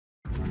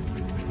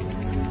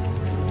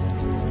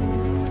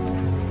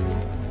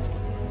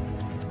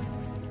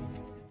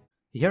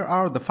Here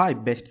are the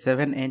 5 best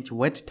 7-inch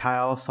wet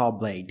tile saw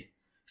blade.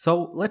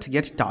 So let's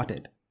get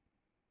started.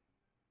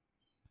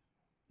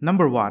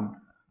 Number 1.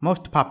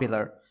 Most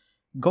popular,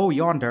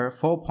 GoYonder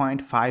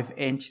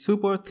 4.5-inch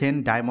super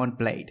thin diamond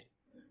blade.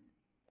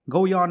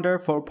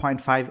 GoYonder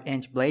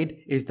 4.5-inch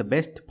blade is the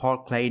best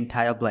porcelain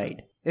tile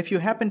blade. If you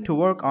happen to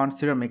work on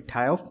ceramic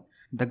tiles,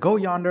 the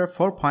GoYonder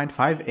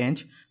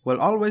 4.5-inch will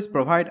always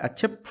provide a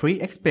chip-free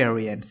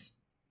experience.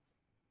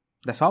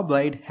 The saw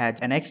blade has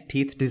an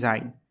X-teeth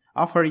design,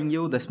 offering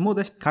you the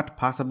smoothest cut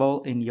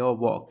possible in your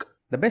work.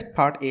 The best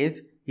part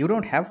is, you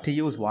don't have to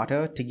use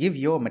water to give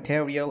your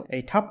material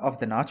a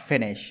top-of-the-notch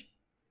finish.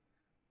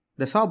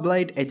 The saw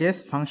blade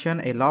edges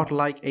function a lot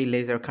like a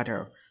laser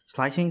cutter,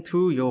 slicing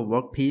through your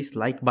workpiece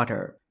like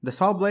butter. The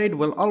saw blade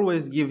will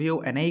always give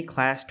you an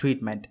A-class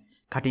treatment,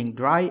 cutting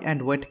dry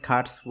and wet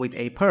cuts with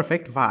a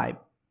perfect vibe.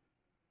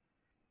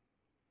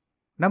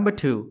 Number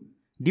 2.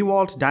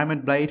 DEWALT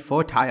Diamond Blade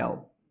for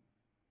Tile.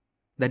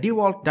 The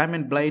DEWALT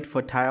Diamond Blade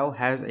for Tile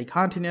has a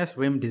continuous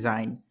rim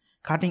design,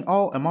 cutting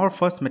all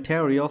amorphous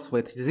materials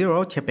with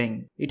zero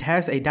chipping. It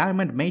has a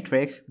diamond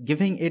matrix,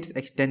 giving it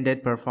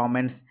extended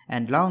performance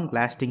and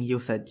long-lasting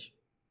usage.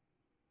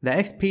 The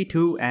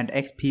XP2 and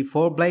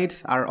XP4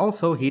 blades are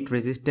also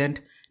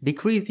heat-resistant,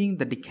 decreasing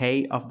the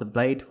decay of the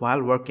blade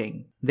while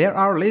working. There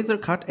are laser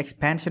cut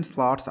expansion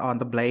slots on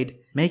the blade,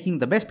 making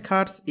the best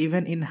cuts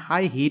even in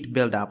high heat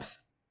buildups.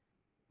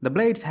 The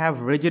blades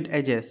have rigid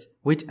edges,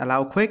 which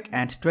allow quick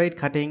and straight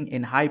cutting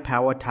in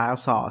high-power tile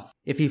saws.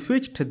 If you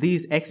switch to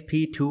these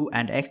XP2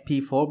 and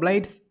XP4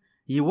 blades,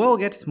 you will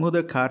get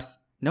smoother cuts,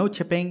 no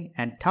chipping,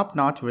 and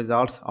top-notch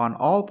results on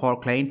all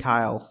porcelain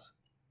tiles.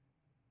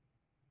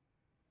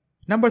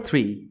 Number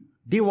 3.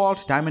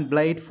 DEWALT Diamond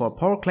Blade for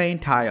Porcelain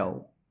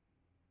Tile.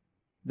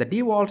 The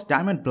DEWALT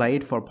Diamond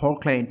Blade for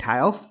porcelain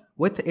tiles,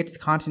 with its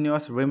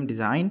continuous rim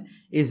design,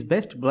 is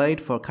best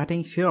blade for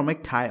cutting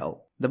ceramic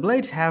tile. The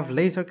blades have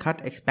laser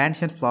cut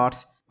expansion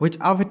slots, which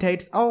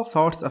obviates all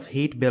sorts of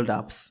heat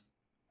buildups.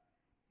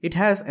 It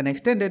has an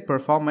extended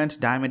performance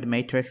diamond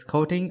matrix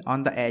coating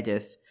on the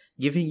edges,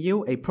 giving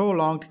you a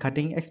prolonged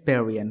cutting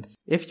experience.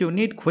 If you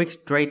need quick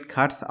straight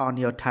cuts on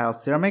your tile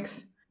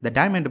ceramics, the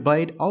diamond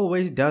blade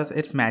always does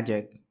its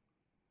magic.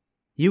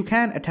 You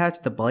can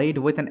attach the blade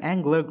with an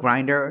angular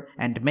grinder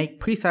and make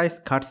precise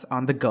cuts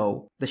on the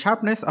go. The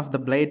sharpness of the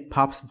blade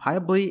pops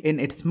viably in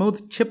its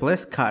smooth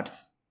chipless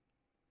cuts.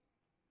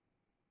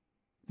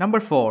 Number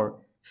 4.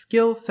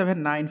 Skill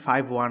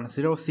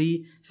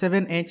 79510C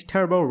 7-inch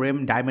Turbo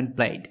Rim Diamond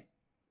Blade.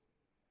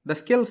 The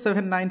Skill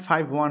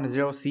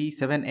 79510C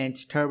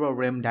 7-inch Turbo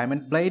Rim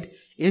Diamond Blade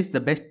is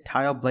the best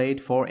tile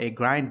blade for a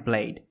grind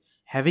blade,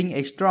 having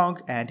a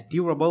strong and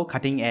durable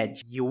cutting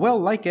edge. You will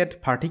like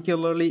it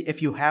particularly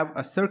if you have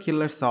a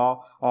circular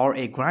saw or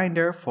a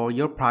grinder for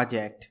your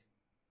project.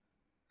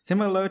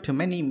 Similar to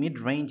many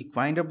mid-range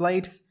grinder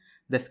blades,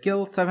 the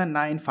Skill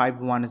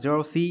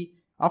 79510C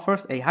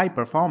offers a high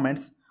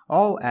performance,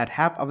 all at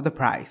half of the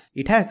price.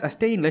 It has a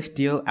stainless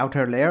steel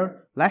outer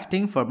layer,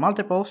 lasting for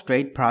multiple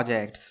straight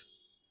projects.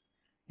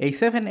 A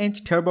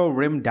 7-inch turbo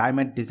rim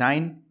diamond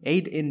design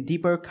aids in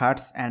deeper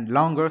cuts and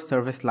longer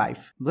service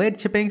life. Blade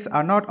chippings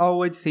are not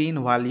always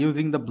seen while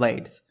using the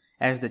blades,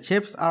 as the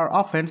chips are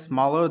often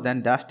smaller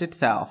than dust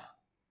itself.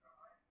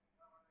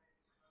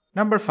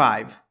 Number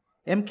 5.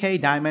 MK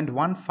Diamond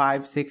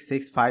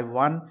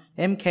 156651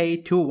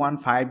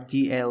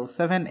 MK215GL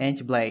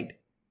 7-inch Blade.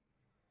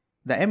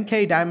 The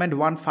MK Diamond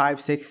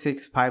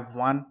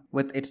 156651,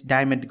 with its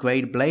diamond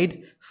grade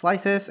blade,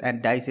 slices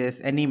and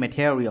dices any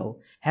material,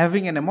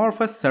 having an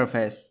amorphous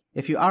surface.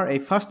 If you are a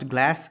first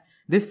glass,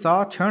 this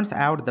saw churns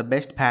out the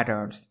best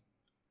patterns.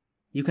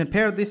 You can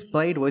pair this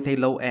blade with a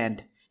low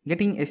end,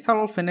 getting a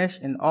subtle finish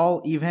in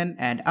all even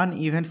and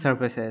uneven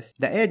surfaces.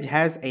 The edge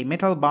has a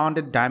metal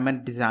bonded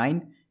diamond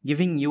design,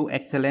 giving you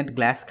excellent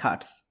glass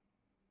cuts.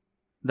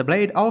 The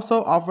blade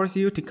also offers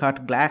you to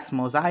cut glass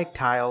mosaic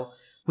tile,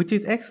 which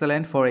is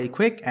excellent for a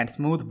quick and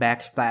smooth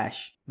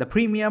backsplash. The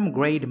premium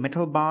grade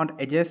metal bond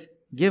edges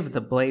give the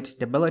blade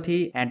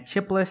stability and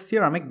chipless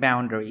ceramic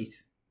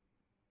boundaries.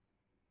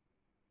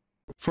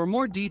 For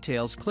more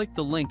details, click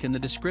the link in the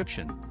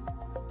description.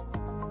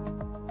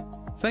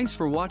 Thanks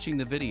for watching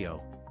the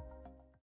video.